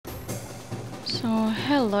So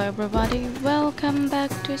hello everybody, welcome back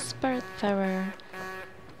to Spiritfarer.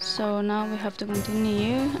 So now we have to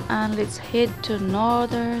continue and let's head to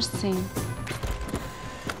Northern Sea.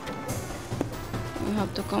 We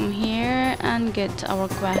have to come here and get our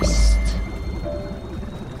quest.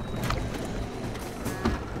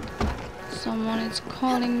 Someone is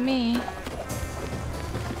calling me.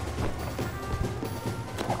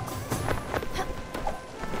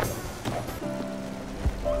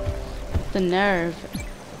 The nerve.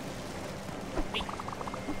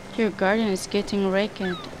 Your garden is getting wrecked.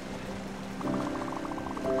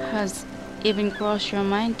 Has even crossed your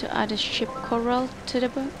mind to add a ship coral to the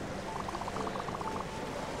boat?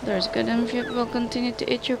 There's good if you will continue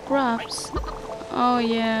to eat your crops. Oh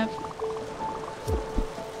yeah.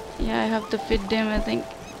 Yeah, I have to feed them. I think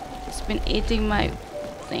it's been eating my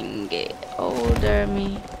thingy. Oh, dear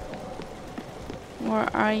me. Where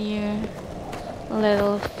are you,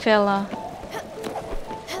 little fella?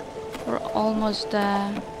 We're almost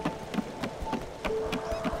there.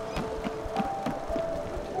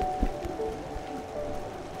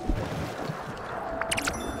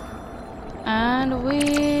 And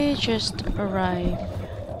we just arrived.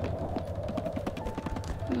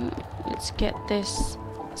 Let's get this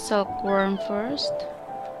silkworm first.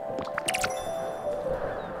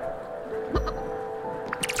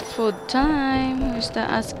 Food time. Who's that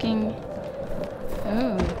asking?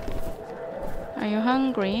 Oh. Are you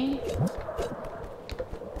hungry?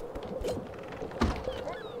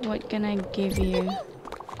 What can I give you?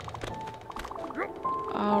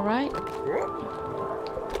 Alright.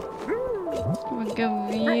 We'll give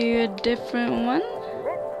you a different one.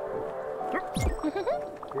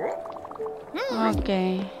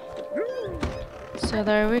 Okay. So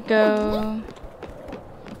there we go.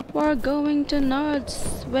 We're going to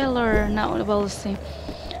Nordweller. Not Wellsy.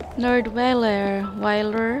 Nordweller.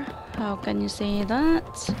 Weiler. How can you say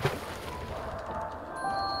that?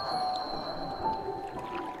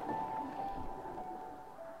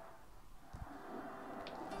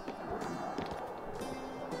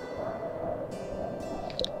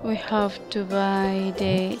 We have to buy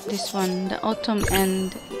this one, the autumn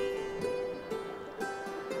end.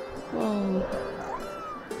 Whoa.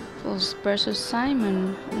 Fools versus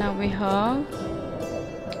Simon. Now we have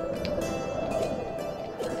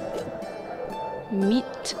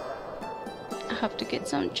meat. I have to get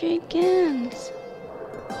some chickens.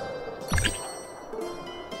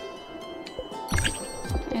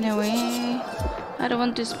 Anyway, I don't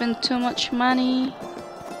want to spend too much money.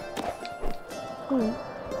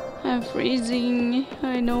 I'm freezing.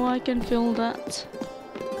 I know, I can feel that.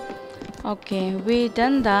 Okay, we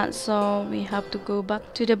done that, so we have to go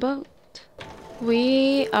back to the boat.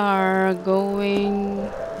 We are going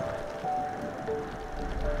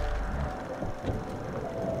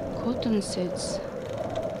cotton seeds.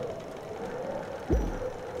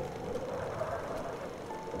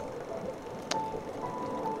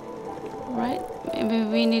 Right, maybe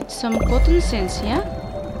we need some cotton seeds, yeah?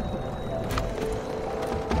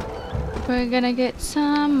 We're gonna get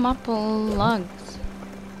some maple logs.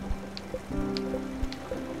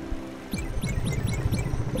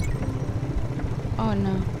 Oh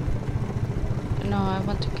no. No, I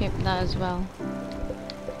want to keep that as well.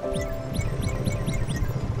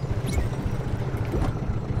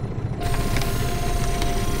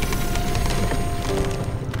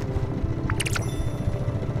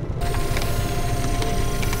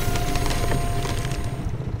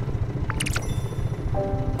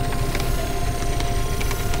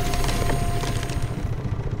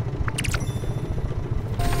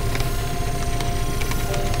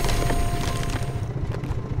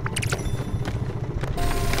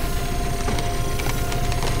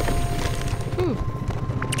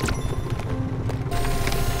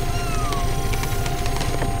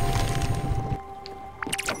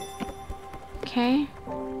 Okay.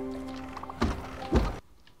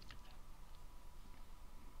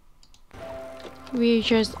 We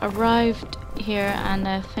just arrived here and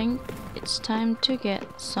I think it's time to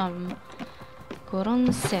get some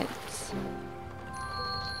cotton sets.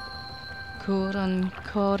 Cotton.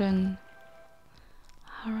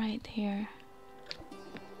 Alright, here.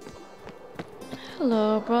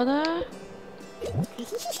 Hello, brother.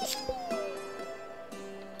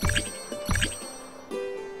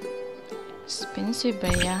 Expensive,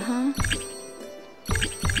 huh?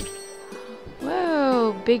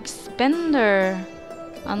 Whoa, big spender.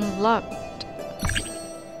 Unlocked.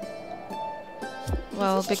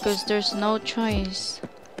 Well, because there's no choice.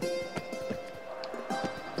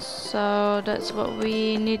 So that's what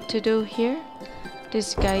we need to do here.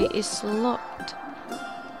 This guy is locked.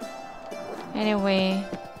 Anyway,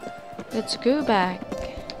 Let's go back.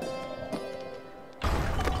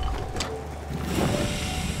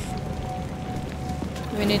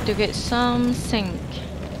 We need to get some zinc.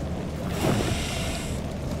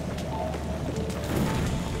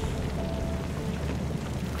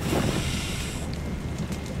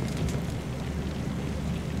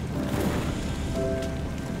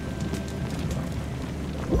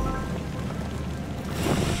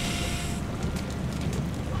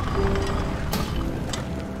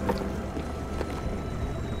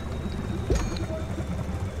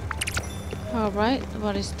 Alright,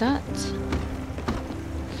 what is that?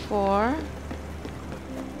 4.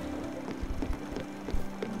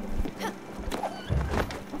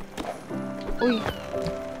 Uy.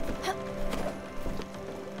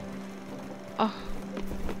 Oh,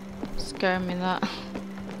 scare me that.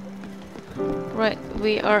 Right,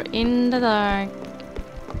 we are in the dark.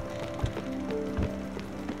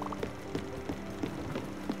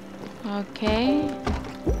 Okay.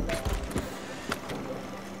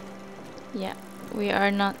 Yeah, we are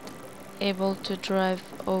not able to drive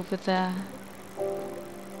over there.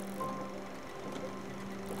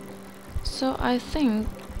 So I think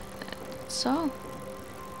that's all.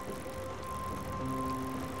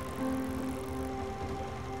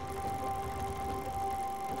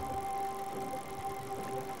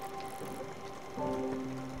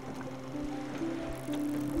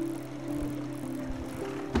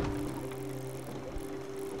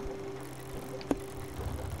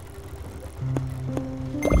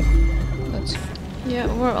 Yeah,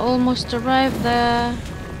 we're almost arrived there.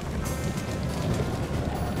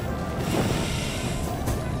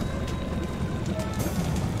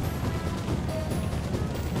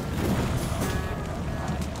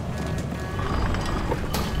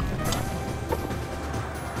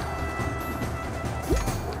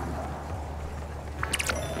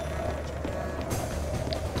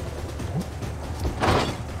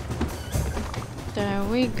 There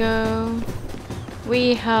we go.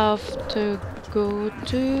 We have to go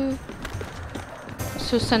to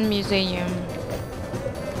Susan Museum.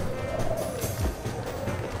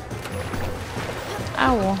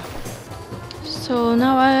 Ow. So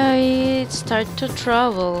now I start to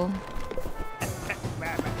travel.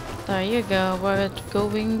 There you go. We're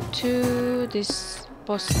going to this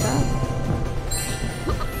post stop.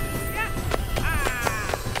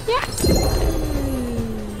 Yeah.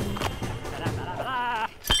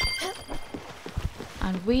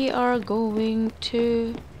 And we are going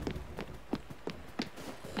to...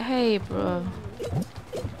 Hey bro,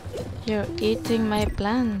 you're eating my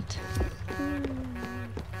plant.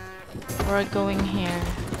 We're going here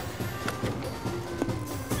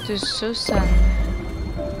to Susan.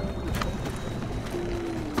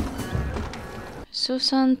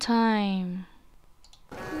 Susan time.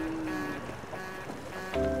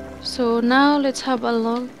 So now let's have a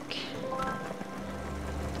look.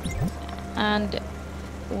 And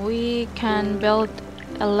we can build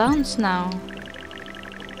a lance now.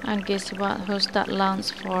 And guess what? Who's that lance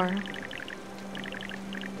for?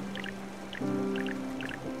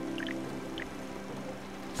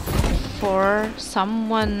 For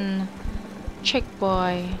someone. Chick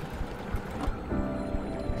boy.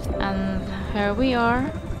 And here we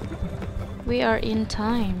are. We are in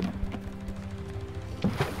time.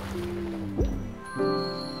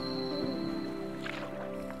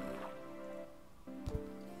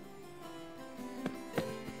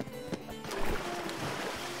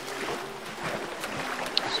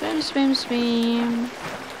 Swim, swim, swim.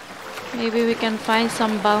 Maybe we can find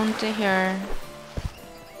some bounty here.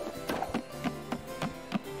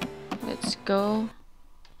 Let's go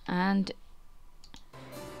and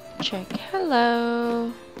check.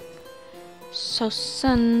 Hello,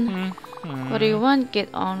 Susan. What do you want? Get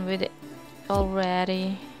on with it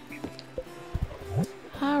already.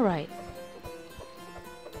 Alright.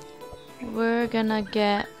 We're gonna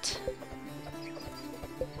get...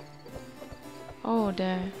 Oh,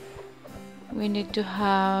 there. We need to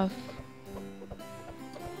have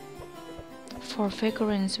 4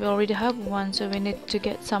 figurines. We already have 1, so we need to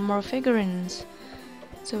get some more figurines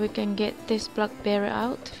so we can get this blackberry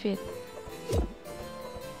outfit.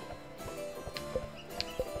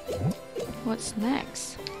 What's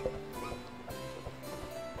next?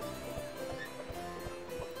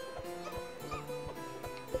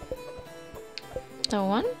 The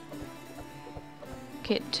one?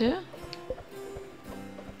 Kit 2?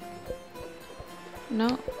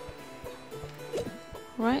 No.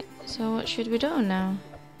 Right, so what should we do now?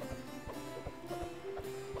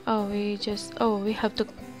 Oh, we have to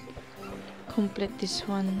complete this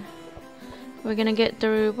one. We're gonna get the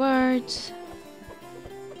rewards.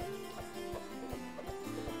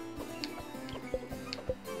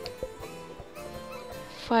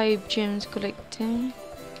 5 gems collecting.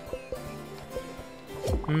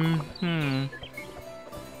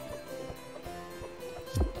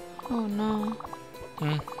 Oh no.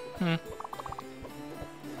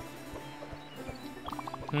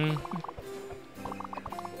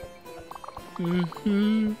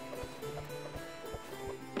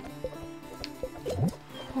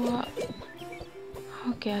 What?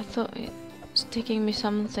 Okay, I thought it was taking me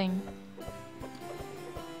something.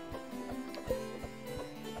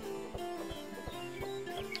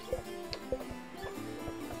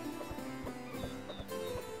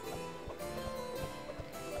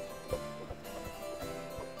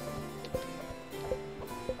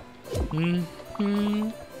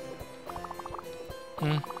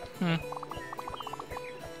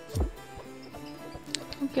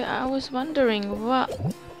 Okay, I was wondering what.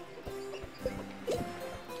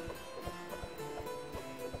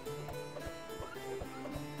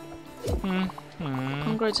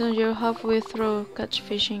 Congratulations, you're halfway through catch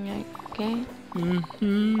fishing, okay?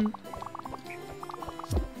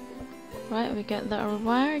 Right, we get that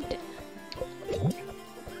reward.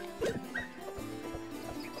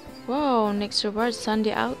 Whoa, next reward,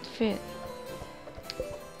 Sunday outfit.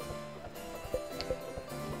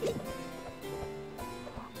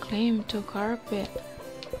 Claim to carpet.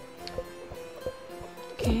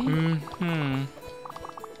 Okay.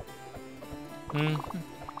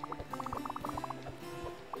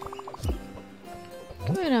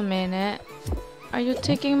 Wait a minute. Are you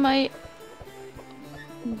taking my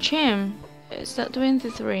gem? Is that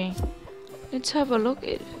 23? Let's have a look.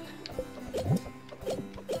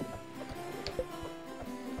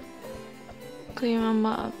 Claim a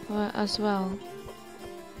map as well.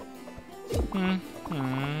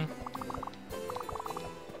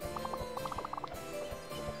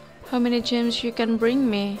 How many gems you can bring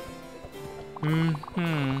me?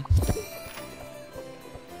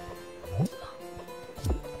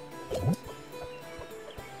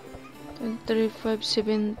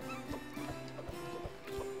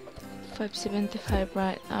 575,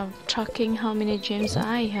 right? I'm tracking how many gems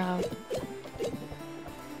I have.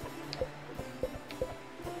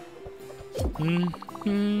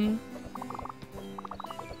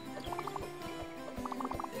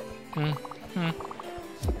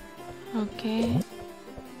 Okay.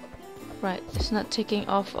 Right, it's not taking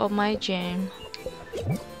off of my gem.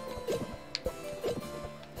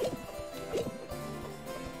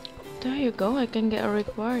 There you go, I can get a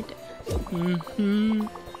reward.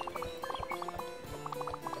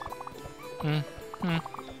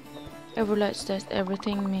 Everlight's test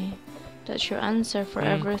everything me. That's your answer for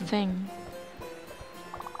everything.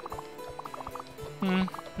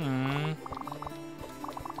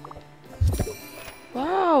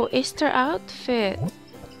 Wow, Easter outfit.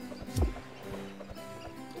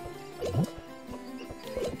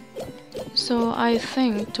 So I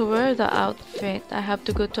think to wear the outfit I have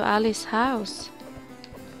to go to Alice's house.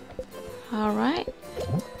 Alright.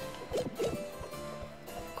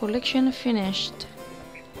 Collection finished.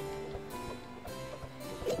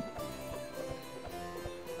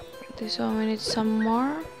 This one we need some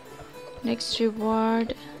more. Next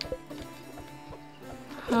reward.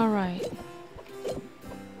 Alright.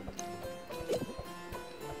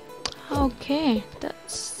 Okay,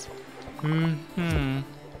 that's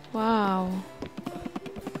wow.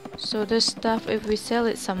 So the stuff, if we sell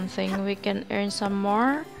it something, we can earn some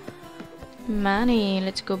more money.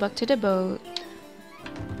 Let's go back to the boat.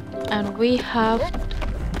 And we have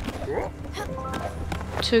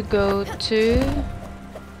to go to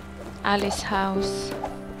Alice's house.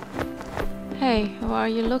 Hey, why are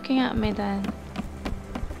you looking at me then?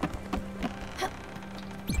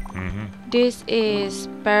 This is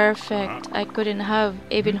perfect. I couldn't have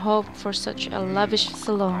even hoped for such a lavish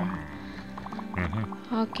salon.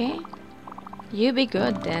 Okay, you be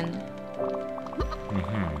good then.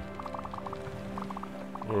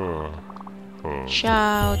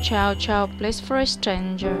 Ciao, ciao, ciao. Place for a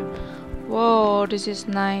stranger. Whoa, this is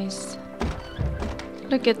nice.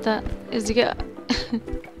 Look at that. Is he got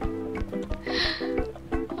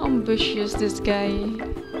ambitious, this guy.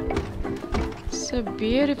 It's a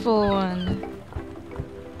beautiful one.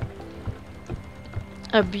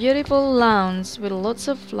 A beautiful lounge with lots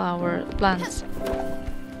of flower plants.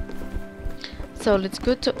 So let's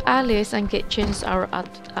go to Alice and get changed our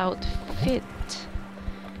outfit.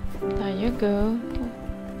 There you go.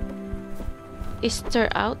 Easter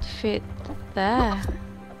outfit. There.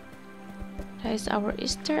 That is our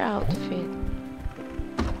Easter outfit.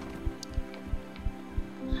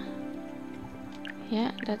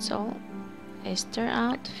 Yeah, that's all. Easter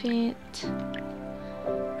outfit.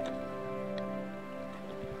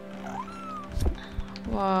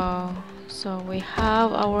 Wow, so we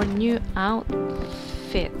have our new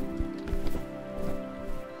outfit.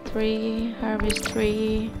 3, harvest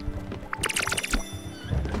 3,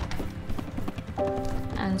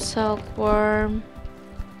 and silkworm.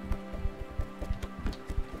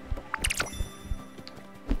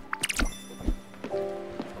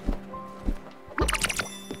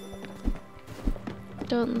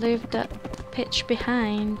 Don't leave that pitch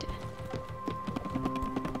behind.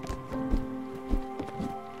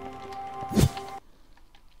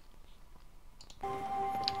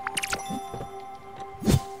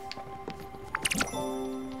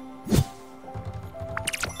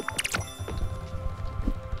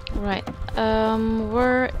 Right,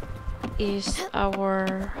 where is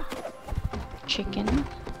our chicken?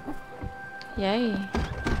 Yay,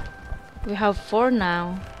 we have 4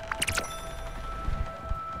 now.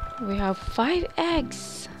 We have 5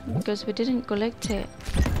 eggs because we didn't collect it.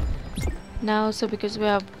 Now, so because we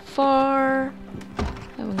have 4,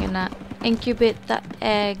 I'm gonna incubate the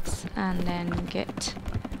eggs and then get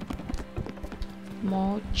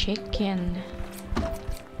more chicken.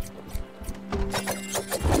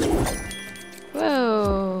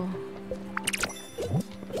 Whoa,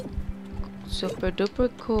 super duper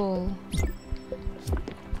cool.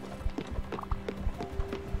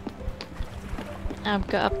 I've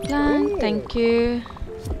got a plank, thank you.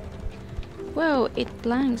 Whoa, 8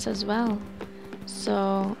 planks as well.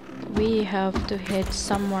 So we have to head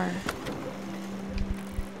somewhere.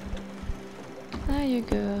 There you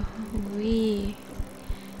go.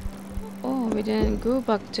 Oh, we didn't go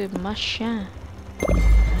back to Masha.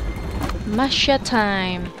 Masha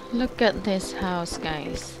time. Look at this house,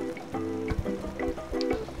 guys.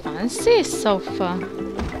 Fancy sofa.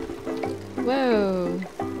 Whoa.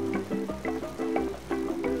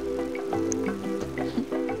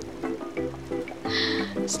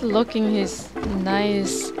 Just looking his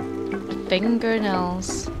nice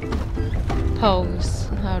fingernails pose.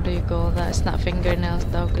 How do you call that? It's not fingernails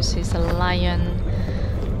though, because he's a lion.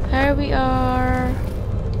 Here we are.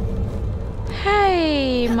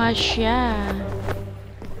 Hey, Masha.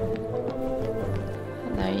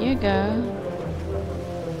 There you go.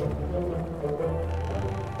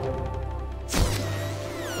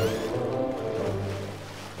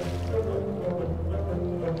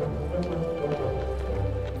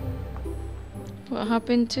 What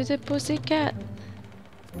happened to the pussycat?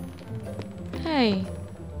 Hey,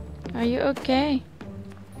 are you okay?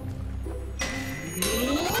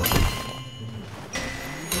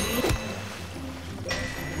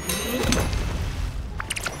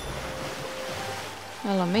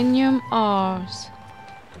 Aluminium ores.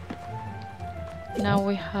 Now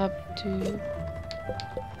we have to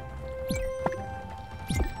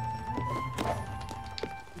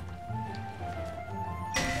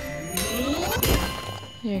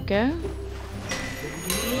here you go.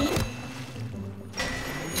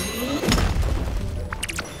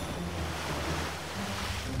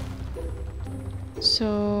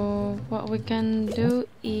 So what we can do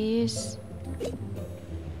is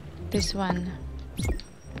this one.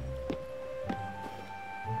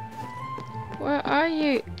 Where are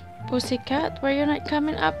you, pussycat? Why are you not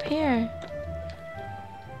coming up here?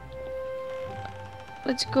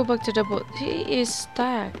 Let's go back to the boat. He is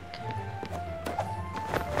stuck.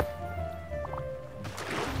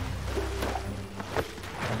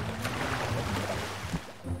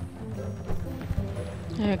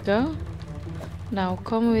 There you go. Now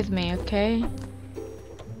come with me, okay?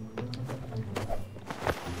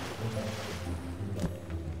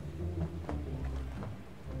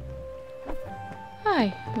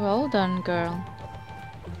 Hi, well done, girl.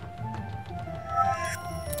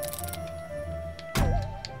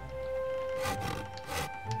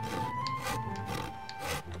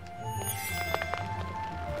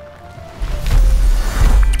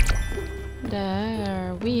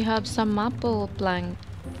 There, we have some apple plank.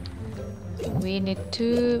 We need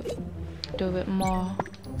to do it more.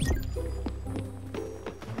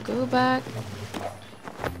 Go back.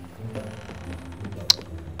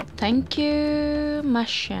 Thank you,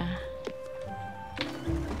 Masha.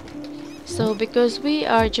 So because we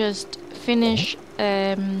are just finished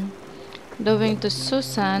doing to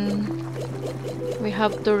Susan, we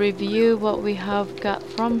have to review what we have got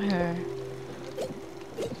from her.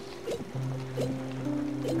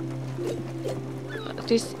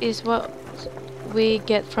 This is what we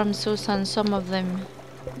get from Susan, some of them.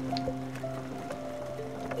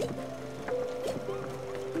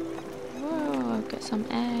 Whoa, I've got some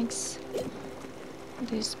eggs.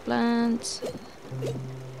 These plants.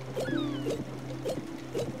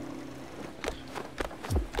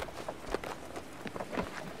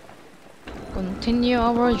 continue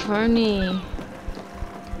our journey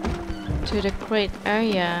to the great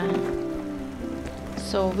area.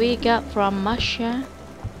 So we got from Masha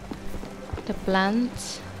the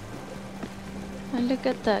plants, and look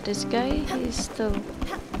at that, this guy is still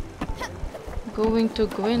going to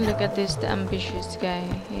go in. Look at this, the ambitious guy,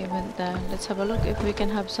 he went there. Let's have a look if we can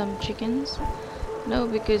have some chickens. No,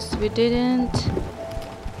 because we didn't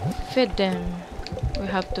feed them. We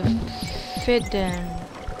have to feed them.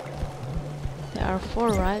 There are 4,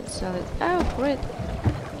 right? So let's, oh great,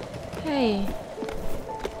 hey,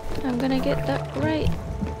 I'm gonna get that right.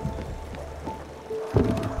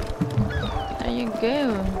 There you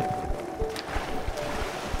go.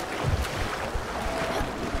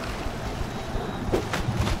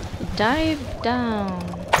 Dive down.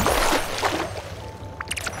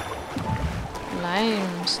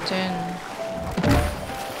 Limestone.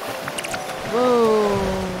 Whoa.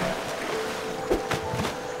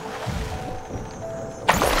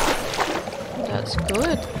 That's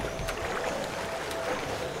good.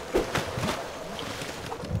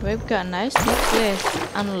 We've got nice necklace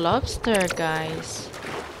and lobster, guys.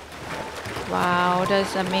 Wow,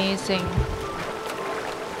 that's amazing.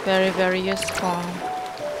 Very, very useful.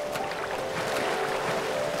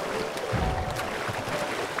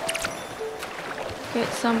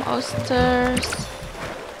 Get some oysters.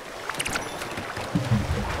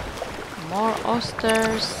 More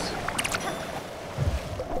oysters.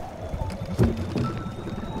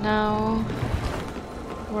 Now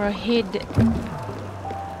we're headed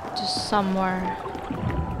to somewhere.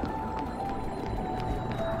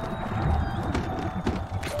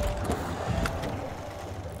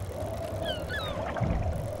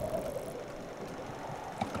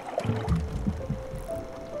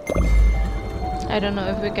 I don't know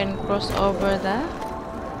if we can cross over there,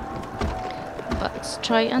 but let's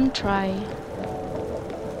try and try.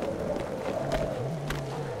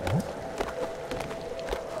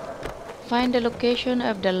 Find the location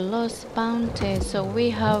of the lost bounty. So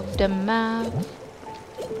we have the map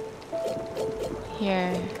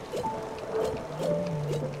here.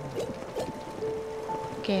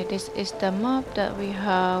 Okay, this is the map that we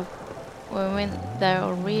have. We went there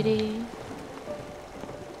already.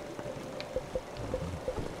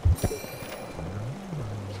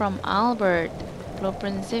 From Albert,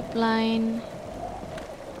 blueprint zipline.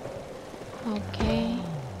 Okay.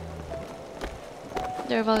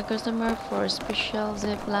 There will customer for special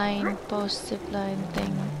zipline, post zipline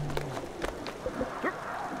thing.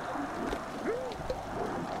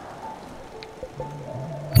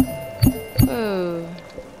 Oh.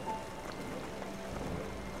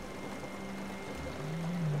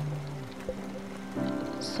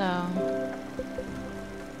 So.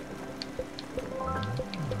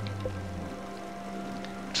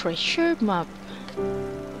 Treasure map.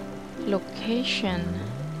 Location.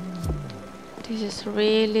 This is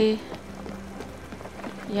really,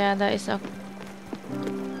 yeah, that is a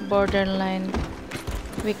borderline.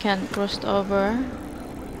 We can't cross over.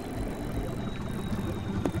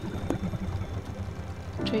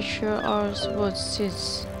 Treasure or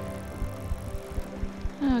woods.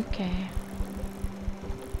 Okay.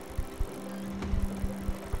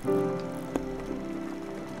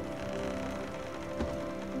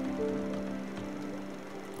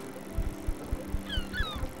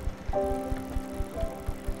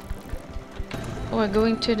 We're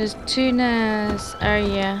going to the tunas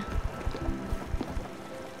area.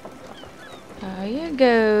 There you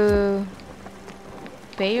go.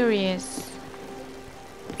 Berries.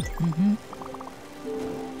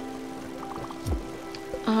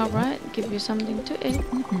 Alright, give you something to eat.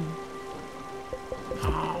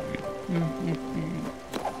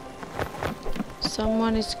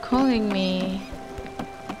 Someone is calling me.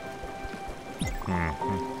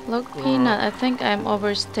 Look, Peanut, I think I'm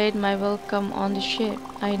overstayed my welcome on the ship.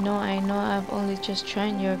 I know, I've only just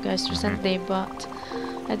joined your guys recently, but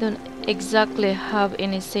I don't exactly have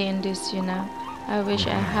any say in this, you know. I wish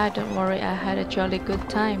I had, don't worry, I had a jolly good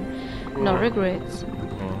time. No regrets.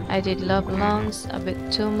 I did love lunch, a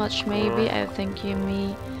bit too much maybe. I think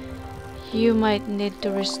you might need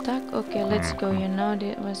to restock. Okay, let's go, you know,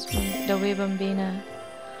 that was the way Bambina.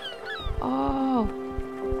 Oh,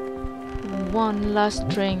 one last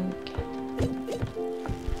drink.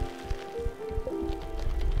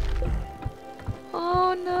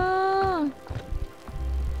 Oh no!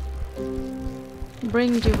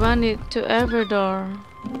 Bring Giovanni to EVERDOOR.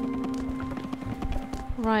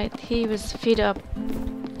 Right, he was fed up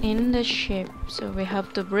in the ship, so we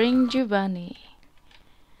have to bring Giovanni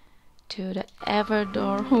to the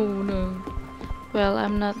EVERDOOR. Oh no. Well,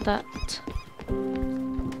 I'm not that.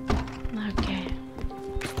 Okay.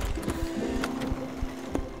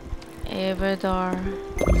 EVERDOOR.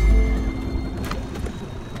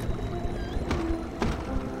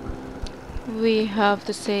 We have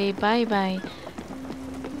to say bye-bye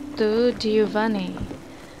to Giovanni.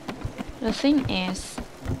 The thing is,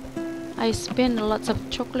 I spent lots of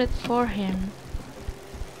chocolate for him.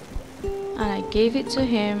 And I gave it to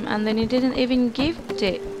him, and then he didn't even give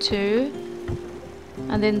it to.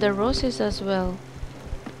 And then the roses as well.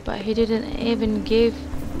 But he didn't even give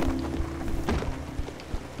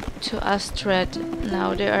to Astrid.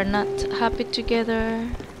 Now they are not happy together.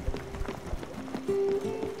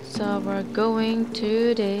 So we're going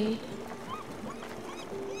to the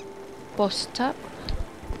bus stop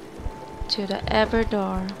to the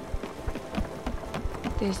EVERDOOR.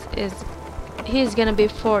 He's gonna be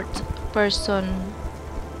fourth person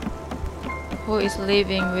who is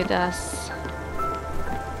living with us.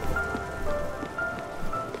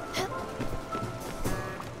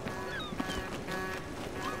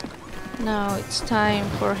 Now it's time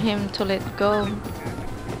for him to let go.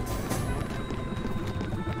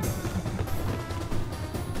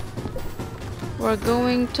 We're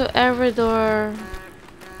going to EVERDOOR.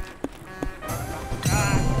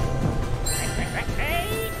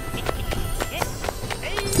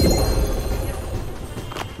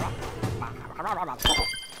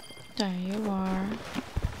 There you are.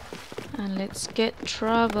 And let's get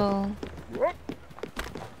travel.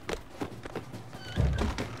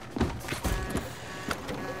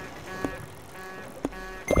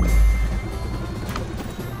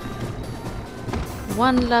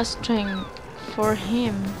 One last drink for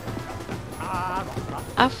him.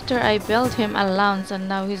 After I built him a lounge, and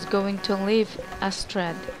now he's going to leave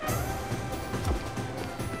Astrid.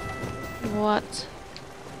 What?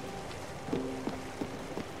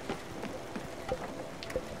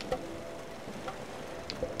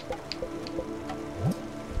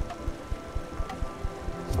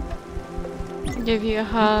 Give you a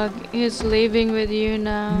hug. He's leaving with you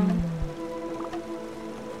now.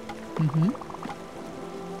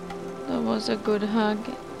 That was a good hug.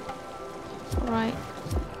 Right.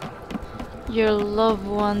 Your loved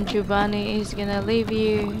one Giovanni is gonna leave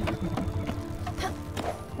you.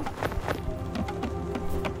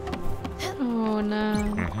 Oh no.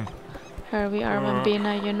 Here we are,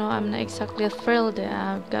 Bambina. You know, I'm not exactly thrilled that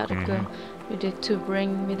I've got to go. You did to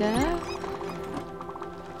bring me there.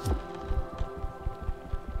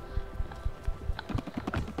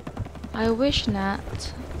 I wish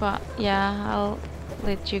not, but yeah, I'll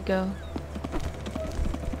let you go.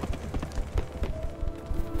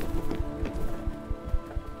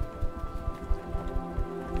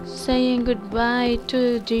 Saying goodbye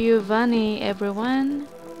to Giovanni, everyone.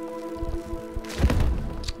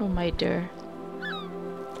 Oh my dear.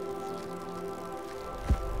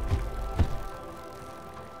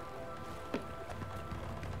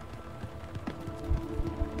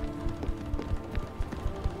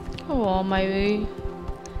 Oh, my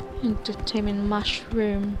entertainment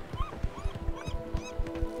mushroom.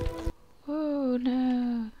 Oh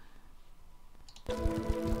no.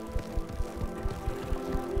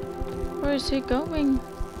 Where is he going?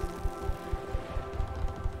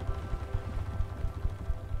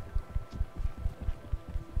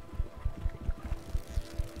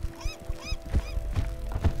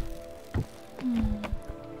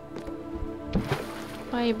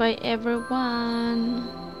 Bye bye everyone.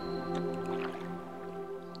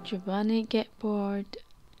 Giovanni get bored.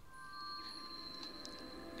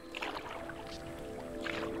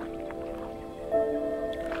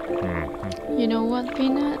 You know what,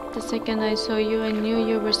 Peanut? The second I saw you, I knew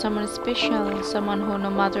you were someone special. Someone who, no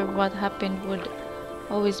matter what happened, would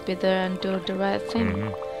always be there and do the right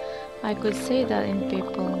thing. I could see that in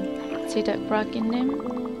people. See that crack in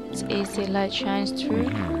them? It's easy, light shines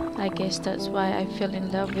through. I guess that's why I fell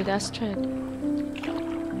in love with Astrid.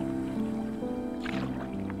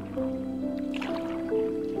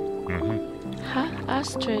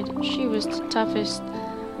 Astrid, she was the toughest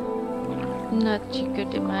nut you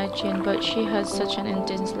could imagine, but she had such an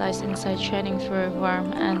intense light inside, shining through her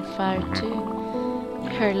warmth and fire too.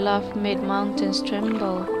 Her laugh made mountains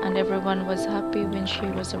tremble, and everyone was happy when she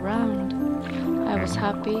was around. I was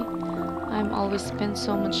happy. I'm always spent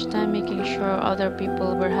so much time making sure other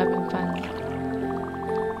people were having fun.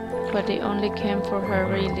 But they only came for her,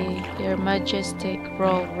 really, their majestic,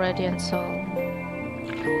 raw, radiant soul.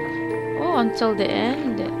 Oh, until the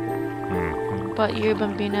end. But you,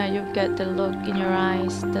 Bambina, you've got the look in your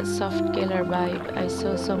eyes, that soft killer vibe. I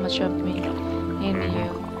saw so much of me in you.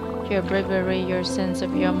 Your bravery, your sense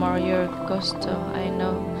of humor, your gusto. I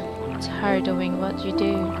know it's hard doing what you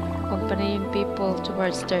do, accompanying people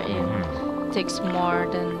towards their end. Takes more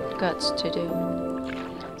than guts to do.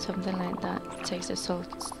 something like that. It takes a soul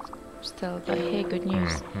still, but hey, good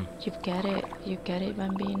news. You've got it. You got it,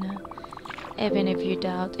 Bambina. Even if you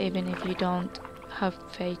doubt, even if you don't have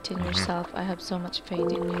faith in yourself, I have so much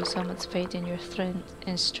faith in you, so much faith in your strength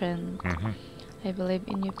and strength. I believe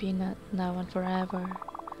in you, Peanut, now and forever.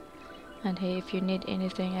 And hey, if you need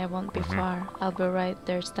anything, I won't be far. I'll be right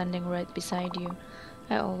there, standing right beside you.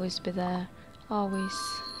 I'll always be there, always.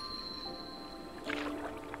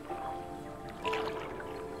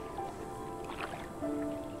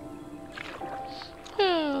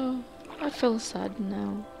 Oh, I feel sad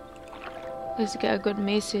now. Let's get a good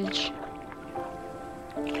message.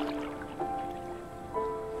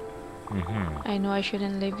 I know I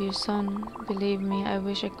shouldn't leave you, son. Believe me, I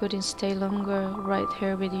wish I couldn't stay longer right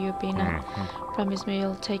here with you, Peanut. Promise me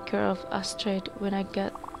you'll take care of Astrid when I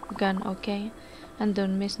get gone, okay? And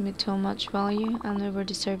don't miss me too much, will you? I'll never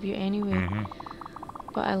deserve you anyway.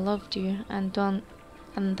 But I loved you, and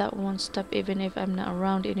that won't stop even if I'm not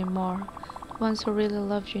around anymore. The ones who really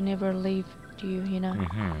loved you never leave you, you know.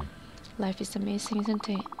 Life is amazing, isn't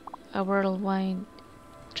it? A whirlwind,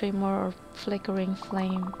 tremor or flickering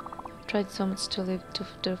flame. I've tried so much to live to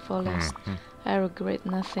the fullest. I regret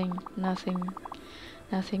nothing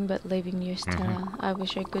but leaving you, Stella. I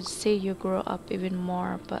wish I could see you grow up even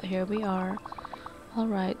more, but here we are.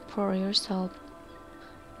 Alright, pour yourself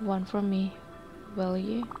one for me, will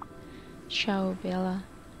you? Ciao, Bella.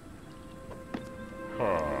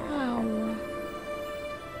 Ow.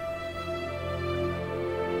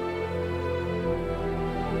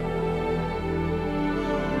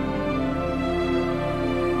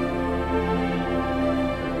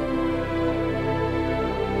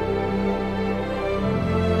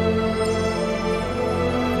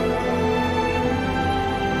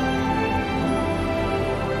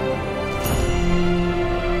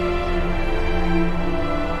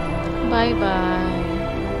 Bye-bye.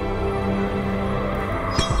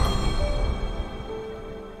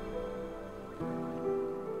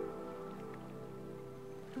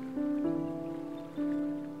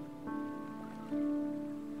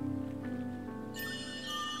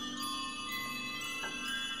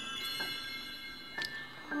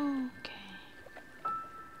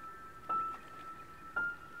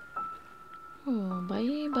 Oh,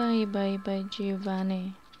 bye,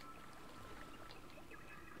 Giovanni.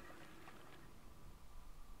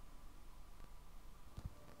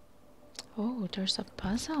 Oh, there's a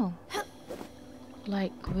puzzle.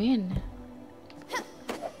 Like Gwen.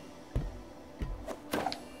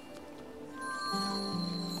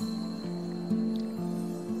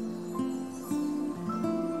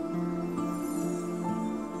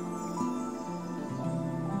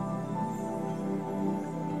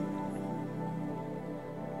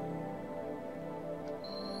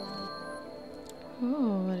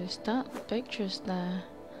 Oh, what is that? Pictures there.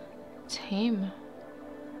 It's him.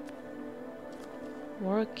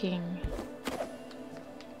 Working.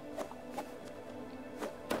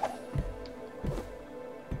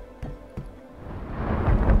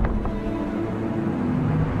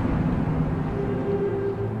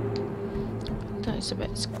 That is a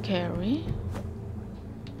bit scary.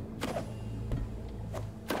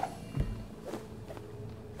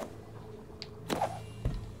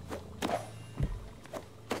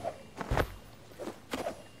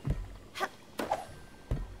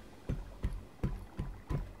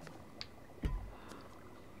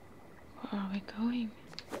 Where are we going?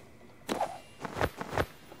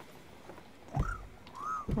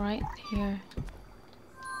 Right here.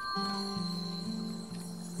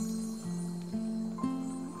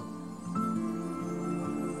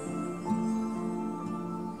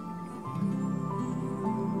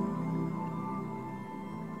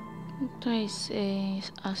 There is a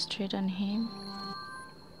Astrid and him.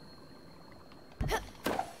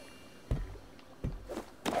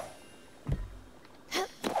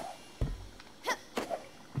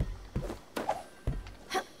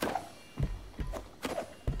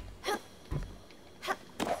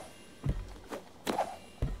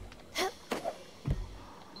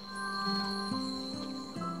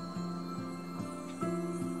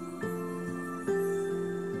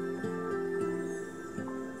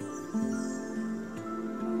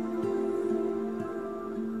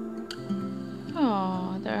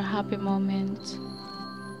 Oh, there are happy moments.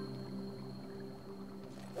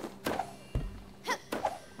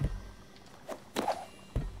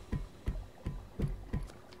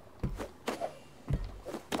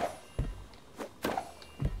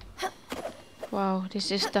 Wow, this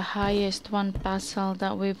is the highest one puzzle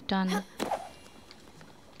that we've done.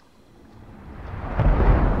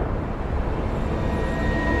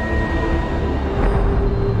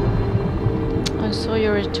 I saw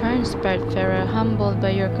your return, Spiritfarer, humbled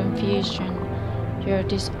by your confusion, your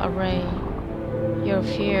disarray, your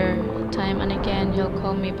fear. Time and again you'll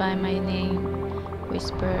call me by my name,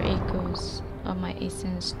 whisper echoes of my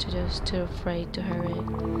essence to those too afraid to hear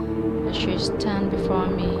it. As you stand before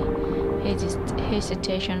me,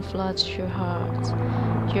 hesitation floods your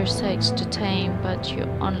heart. You're seeks to tame, but you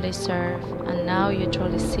only serve, and now you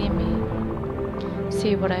truly see me.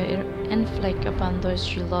 See what I inflict upon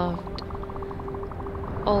those you loved.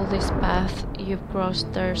 All this path you've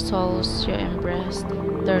crossed, their souls you embraced,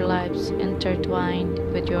 their lives intertwined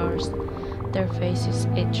with yours, their faces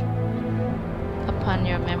etched upon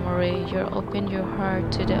your memory. You open your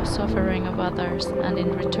heart to the suffering of others, and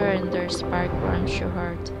in return their spark warms your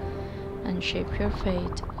heart and shape your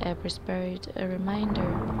fate. Every spirit a reminder,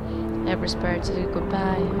 every spirit a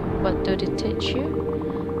goodbye. What do they teach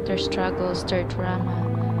you? Their struggles, their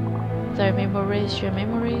drama, their memories, your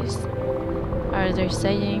memories. Are they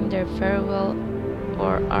saying their farewell,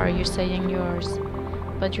 or are you saying yours?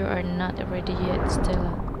 But you are not ready yet,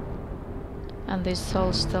 Stella, and these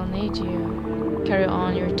souls still need you. Carry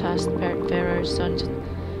on your task, Spiritfarer, so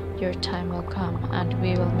your time will come, and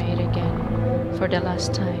we will meet again for the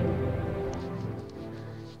last time.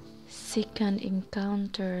 Second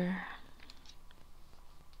encounter.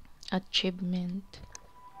 Achievement.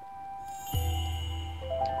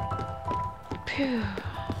 Phew.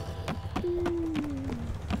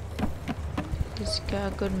 This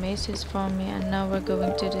got a good message for me, and now we're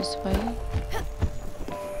going to this way.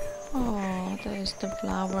 Oh, that is the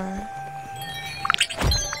flower.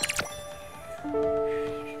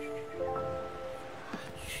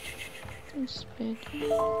 It's big.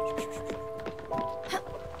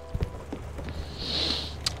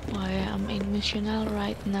 Why I'm emotional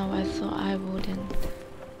right now. I thought I wouldn't.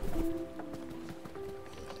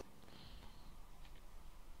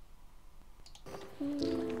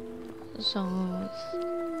 So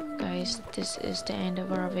guys, this is the end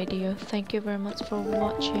of our video. Thank you very much for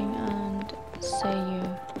watching, and see you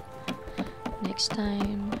next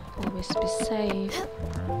time. Always be safe.